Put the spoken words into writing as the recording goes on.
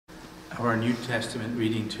Our New Testament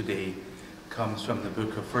reading today comes from the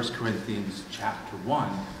book of 1 Corinthians chapter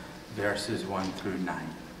 1, verses 1 through 9.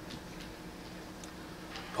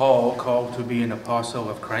 Paul, called to be an apostle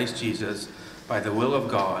of Christ Jesus by the will of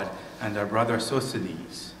God, and our brother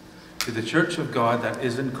Sosthenes, to the church of God that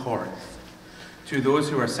is in Corinth, to those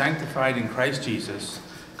who are sanctified in Christ Jesus,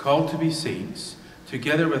 called to be saints,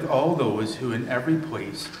 together with all those who in every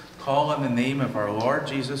place call on the name of our Lord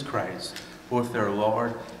Jesus Christ, both their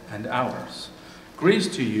Lord and ours.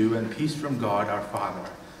 Grace to you and peace from God our Father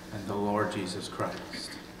and the Lord Jesus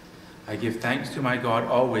Christ. I give thanks to my God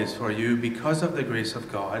always for you because of the grace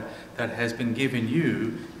of God that has been given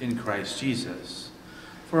you in Christ Jesus.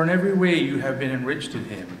 For in every way you have been enriched in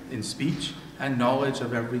him, in speech and knowledge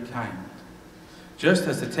of every kind. Just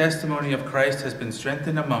as the testimony of Christ has been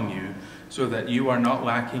strengthened among you, so that you are not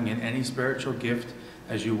lacking in any spiritual gift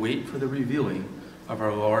as you wait for the revealing of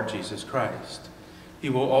our Lord Jesus Christ. He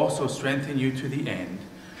will also strengthen you to the end,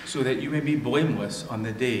 so that you may be blameless on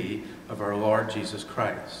the day of our Lord Jesus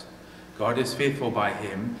Christ. God is faithful. By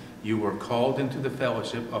him you were called into the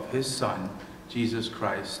fellowship of his Son, Jesus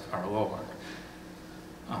Christ our Lord.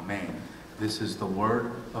 Amen. This is the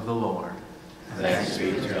word of the Lord. Thanks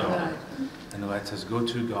be to God. And let us go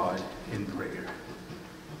to God in prayer.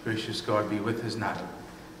 Gracious God, be with us now.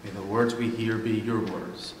 May the words we hear be your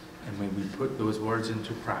words, and may we put those words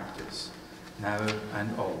into practice, now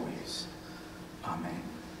and always. Amen.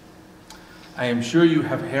 I am sure you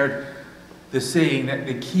have heard the saying that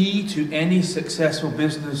the key to any successful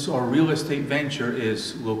business or real estate venture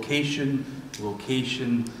is location,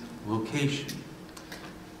 location, location.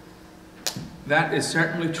 That is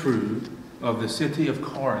certainly true of the city of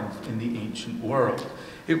Corinth in the ancient world.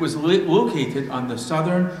 It was located on the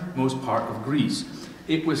southernmost part of Greece.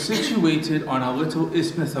 It was situated on a little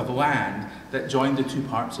isthmus of land that joined the two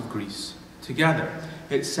parts of Greece together.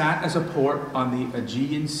 It sat as a port on the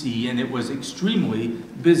Aegean Sea, and it was extremely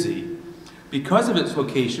busy. Because of its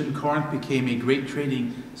location, Corinth became a great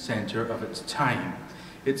trading center of its time.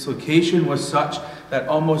 Its location was such that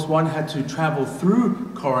almost one had to travel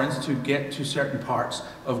through Corinth to get to certain parts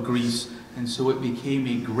of Greece, and so it became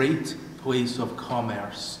a great place of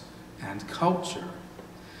commerce and culture.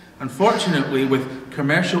 Unfortunately, with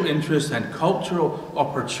commercial interests and cultural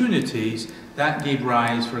opportunities, that gave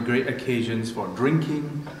rise for great occasions for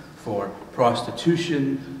drinking, for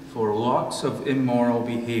prostitution, for lots of immoral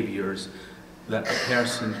behaviors that a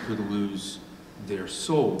person could lose their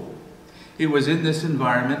soul. It was in this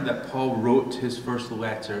environment that Paul wrote his first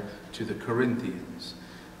letter to the Corinthians.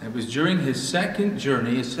 It was during his second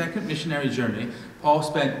missionary journey, Paul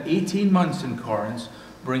spent 18 months in Corinth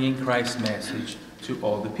bringing Christ's message to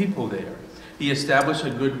all the people there. He established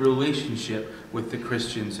a good relationship with the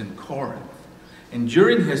Christians in Corinth. And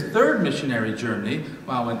during his third missionary journey,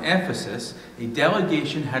 while in Ephesus, a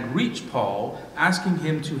delegation had reached Paul asking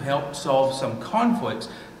him to help solve some conflicts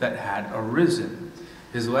that had arisen.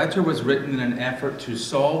 His letter was written in an effort to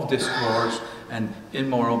solve discourse and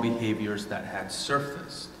immoral behaviors that had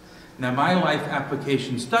surfaced. Now, my Life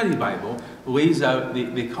Application Study Bible lays out,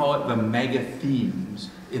 they call it the mega themes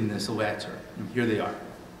in this letter. And here they are.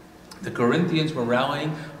 The Corinthians were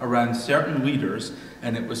rallying around certain leaders,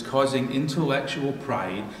 and it was causing intellectual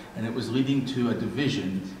pride, and it was leading to a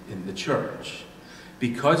division in the church.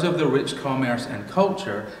 Because of the rich commerce and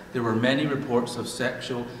culture, there were many reports of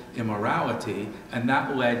sexual immorality, and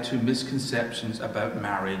that led to misconceptions about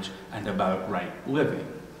marriage and about right living.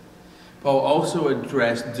 Paul also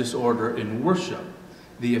addressed disorder in worship.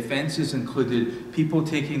 The offenses included people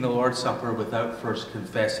taking the Lord's Supper without first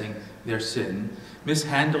confessing their sin,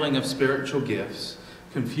 mishandling of spiritual gifts,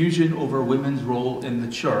 confusion over women's role in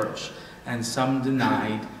the church, and some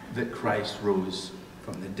denied that Christ rose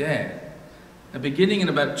from the dead. Now, beginning in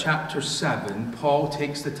about chapter 7, Paul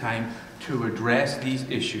takes the time to address these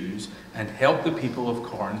issues and help the people of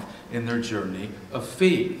Corinth in their journey of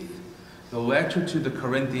faith. The letter to the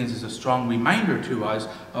Corinthians is a strong reminder to us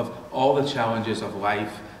of all the challenges of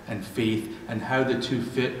life and faith and how the two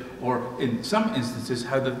fit, or in some instances,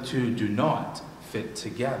 how the two do not fit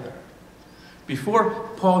together. Before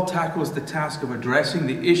Paul tackles the task of addressing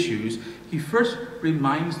the issues, he first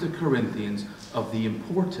reminds the Corinthians of the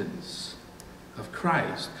importance of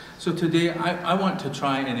Christ. So today I want to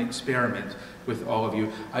try an experiment with all of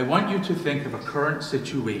you. I want you to think of a current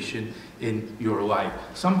situation in your life,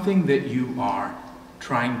 something that you are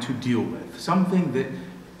trying to deal with, something that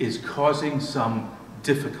is causing some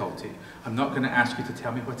difficulty. I'm not going to ask you to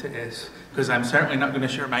tell me what it is, because I'm certainly not going to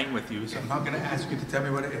share mine with you, so I'm not going to ask you to tell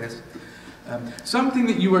me what it is. Something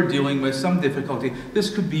that you are dealing with, some difficulty.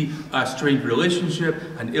 This could be a strained relationship,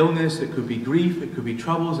 an illness, it could be grief, it could be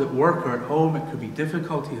troubles at work or at home, it could be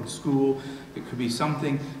difficulty in school, it could be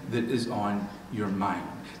something that is on your mind.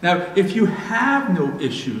 Now, if you have no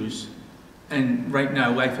issues, and right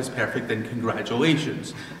now life is perfect, then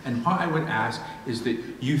congratulations. And what I would ask is that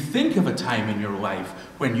you think of a time in your life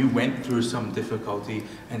when you went through some difficulty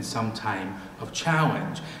and some time of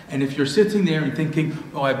challenge. And if you're sitting there and thinking,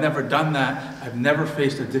 oh, I've never done that, I've never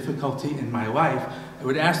faced a difficulty in my life, I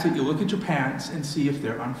would ask that you look at your pants and see if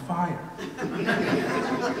they're on fire.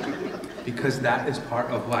 Because that is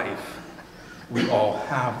part of life. We all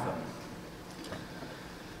have them.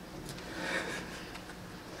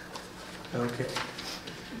 Okay,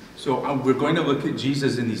 so we're going to look at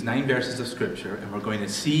Jesus in these 9 verses of Scripture, and we're going to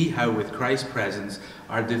see how with Christ's presence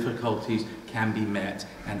our difficulties can be met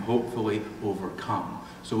and hopefully overcome.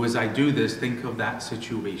 So as I do this, think of that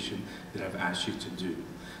situation that I've asked you to do.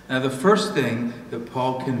 Now, the first thing that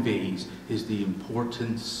Paul conveys is the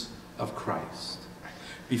importance of Christ.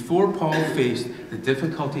 Before Paul faced the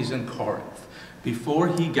difficulties in Corinth, before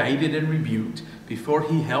he guided and rebuked, before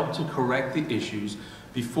he helped to correct the issues,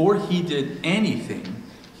 before he did anything,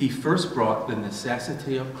 he first brought the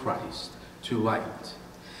necessity of Christ to light.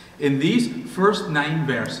 In these first 9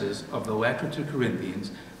 verses of the letter to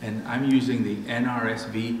Corinthians, and I'm using the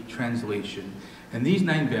NRSV translation, in these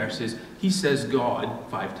 9 verses, he says God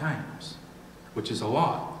 5 times, which is a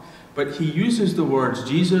lot. But he uses the words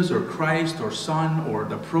Jesus or Christ or Son or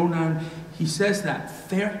the pronoun. He says that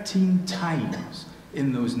 13 times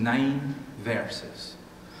in those 9 verses.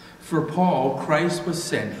 For Paul, Christ was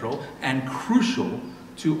central and crucial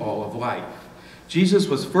to all of life. Jesus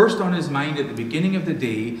was first on his mind at the beginning of the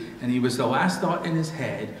day, and he was the last thought in his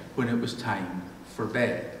head when it was time for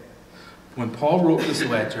bed. When Paul wrote this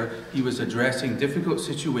letter, he was addressing difficult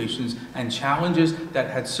situations and challenges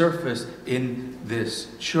that had surfaced in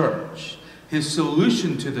this church. His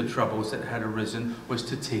solution to the troubles that had arisen was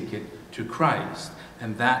to take it to Christ.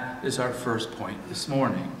 And that is our first point this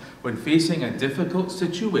morning. When facing a difficult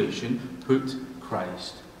situation, put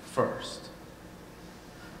Christ first.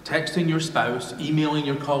 Texting your spouse, emailing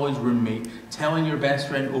your college roommate, telling your best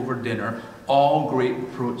friend over dinner, all great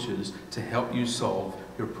approaches to help you solve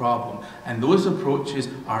your problem. And those approaches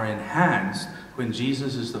are enhanced when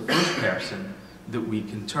Jesus is the first person that we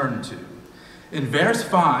can turn to. In verse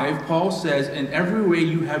 5, Paul says, in every way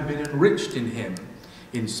you have been enriched in him,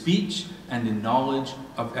 in speech and in knowledge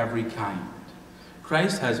of every kind.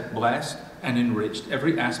 Christ has blessed and enriched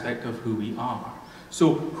every aspect of who we are.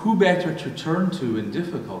 So who better to turn to in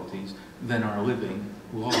difficulties than our living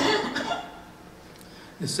Lord?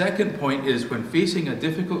 The second point is when facing a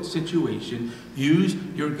difficult situation, use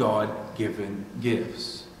your God-given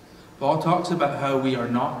gifts. Paul talks about how we are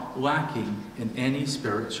not lacking in any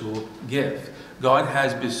spiritual gift. God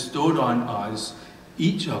has bestowed on us,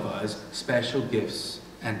 each of us, special gifts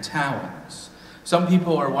and talents. Some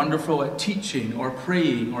people are wonderful at teaching or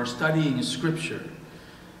praying or studying Scripture.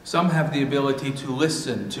 Some have the ability to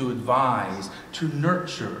listen, to advise, to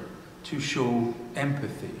nurture, to show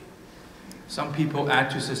empathy. Some people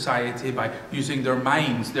add to society by using their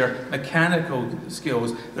minds, their mechanical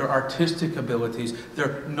skills, their artistic abilities,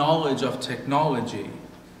 their knowledge of technology.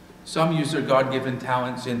 Some use their God-given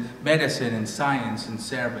talents in medicine and science and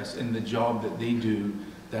service in the job that they do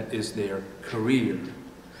that is their career.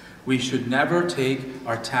 We should never take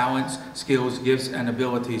our talents, skills, gifts, and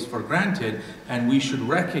abilities for granted, and we should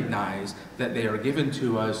recognize that they are given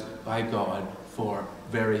to us by God for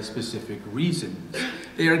very specific reasons.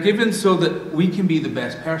 They are given so that we can be the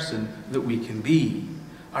best person that we can be.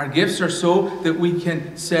 Our gifts are so that we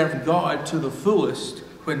can serve God to the fullest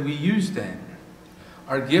when we use them.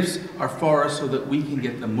 Our gifts are for us so that we can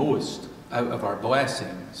get the most out of our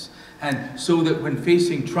blessings. And so that when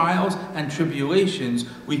facing trials and tribulations,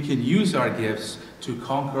 we can use our gifts to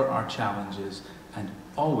conquer our challenges and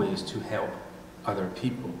always to help other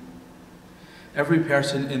people. Every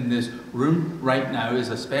person in this room right now is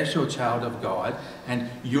a special child of God, and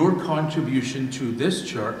your contribution to this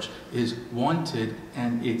church is wanted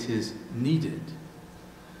and it is needed.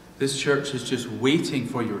 This church is just waiting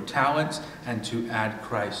for your talents and to add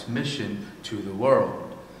Christ's mission to the world.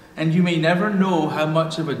 And you may never know how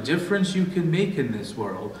much of a difference you can make in this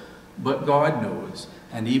world, but God knows.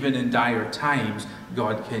 And even in dire times,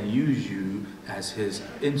 God can use you as his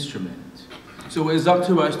instrument. So it is up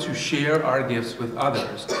to us to share our gifts with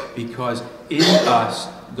others, because in us,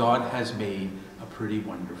 God has made a pretty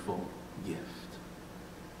wonderful gift.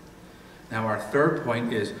 Now, our third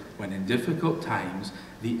point is, when in difficult times,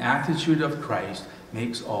 the attitude of Christ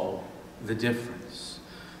makes all the difference.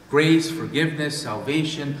 Grace, forgiveness,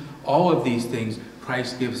 salvation, all of these things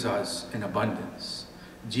Christ gives us in abundance.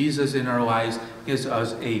 Jesus in our lives gives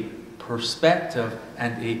us a perspective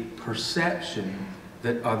and a perception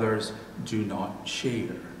that others do not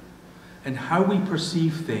share. And how we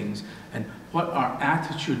perceive things and what our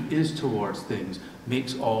attitude is towards things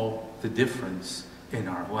makes all the difference in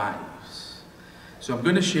our lives. So I'm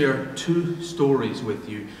going to share 2 stories with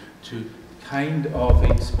you to kind of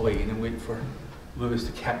explain, and wait for Lewis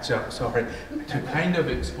to catch up, sorry, to kind of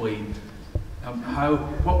explain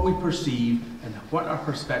what we perceive and what our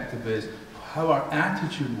perspective is, how our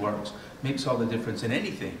attitude works, makes all the difference in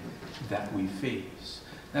anything that we face.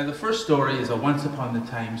 Now, the first story is a once upon a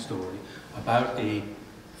time story about a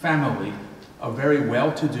family, a very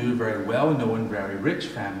well-to-do, very well-known, very rich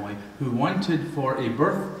family who wanted, for a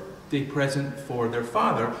birthday present for their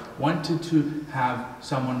father, wanted to have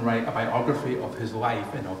someone write a biography of his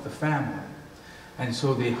life and of the family. And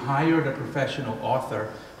so they hired a professional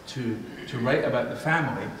author to write about the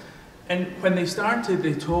family. And when they started,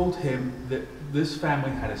 they told him that this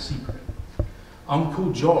family had a secret.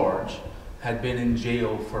 Uncle George had been in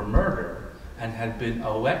jail for murder and had been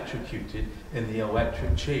electrocuted in the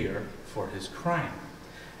electric chair for his crime.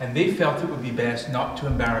 And they felt it would be best not to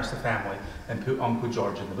embarrass the family and put Uncle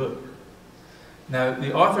George in the book. Now,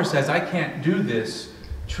 the author says, I can't do this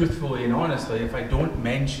truthfully and honestly if I don't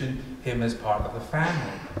mention him as part of the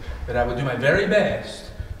family. But I will do my very best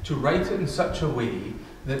to write it in such a way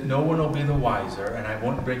that no one will be the wiser and I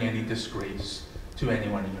won't bring any disgrace to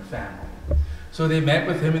anyone in your family. So they met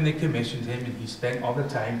with him and they commissioned him, and he spent all the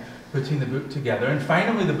time putting the book together. And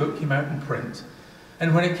finally the book came out in print.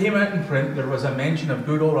 And when it came out in print, there was a mention of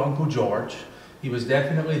good old Uncle George. He was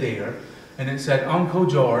definitely there. And it said, Uncle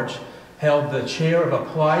George held the chair of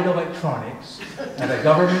applied electronics at a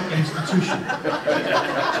government institution.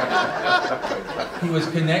 He was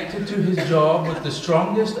connected to his job with the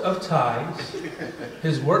strongest of ties.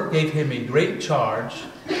 His work gave him a great charge,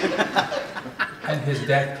 and his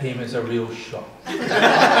death came as a real shock.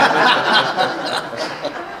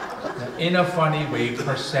 Now, in a funny way,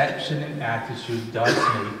 perception and attitude does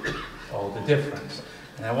make all the difference.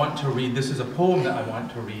 And I want to read, this is a poem that I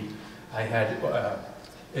want to read. I had,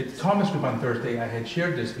 at Thomas Group on Thursday, I had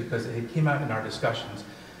shared this because it came out in our discussions.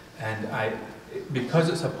 And because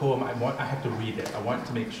it's a poem, I have to read it. I want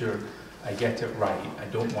to make sure I get it right. I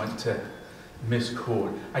don't want to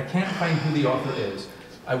misquote. I can't find who the author is.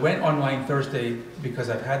 I went online Thursday, because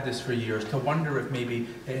I've had this for years, to wonder if maybe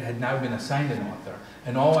it had now been assigned an author.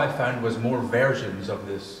 And all I found was more versions of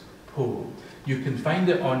this poem. You can find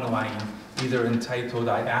it online, either entitled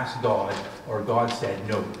I Asked God or God Said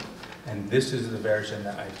No. And this is the version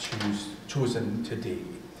that I've chosen today.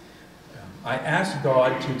 I asked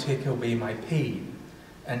God to take away my pain.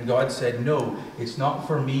 And God said, no, it's not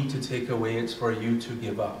for me to take away, it's for you to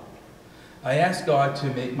give up. I asked God to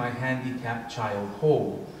make my handicapped child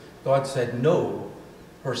whole. God said, no,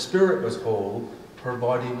 her spirit was whole, her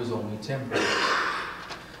body was only temporary.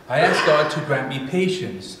 I asked God to grant me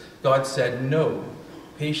patience. God said, no,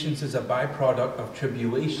 patience is a byproduct of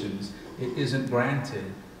tribulations. It isn't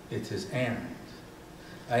granted, it is earned.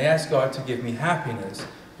 I asked God to give me happiness.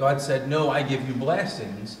 God said, no, I give you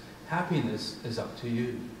blessings. Happiness is up to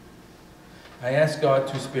you. I asked God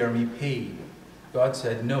to spare me pain. God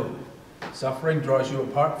said, no. Suffering draws you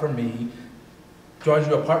apart from me, draws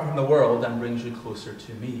you apart from the world and brings you closer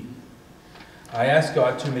to me. I asked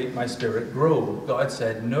God to make my spirit grow. God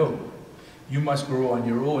said, no. You must grow on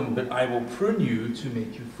your own, but I will prune you to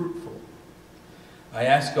make you fruitful. I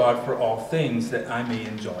asked God for all things that I may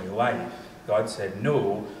enjoy life. God said,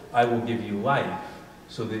 no, I will give you life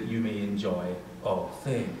so that you may enjoy all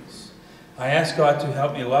things. I asked God to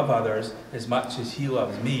help me love others as much as He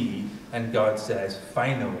loves me, and God says,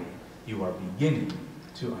 finally, you are beginning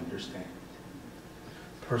to understand.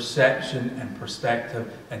 Perception and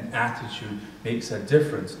perspective and attitude makes a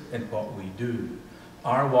difference in what we do.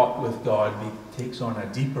 Our walk with God takes on a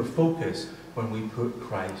deeper focus when we put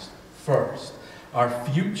Christ first. Our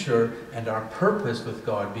future and our purpose with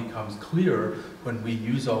God becomes clearer when we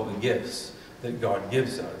use all the gifts that God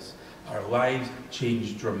gives us. Our lives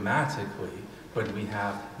change dramatically when we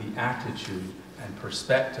have the attitude and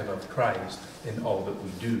perspective of Christ in all that we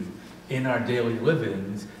do, in our daily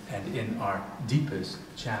livings and in our deepest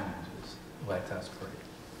challenges. Let us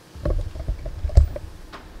pray.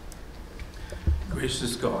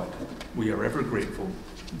 Gracious God, we are ever grateful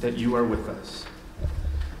that you are with us.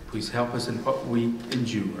 Please help us in what we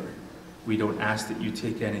endure. We don't ask that you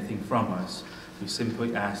take anything from us. We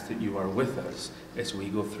simply ask that you are with us as we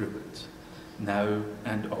go through it, now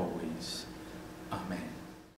and always. Amen.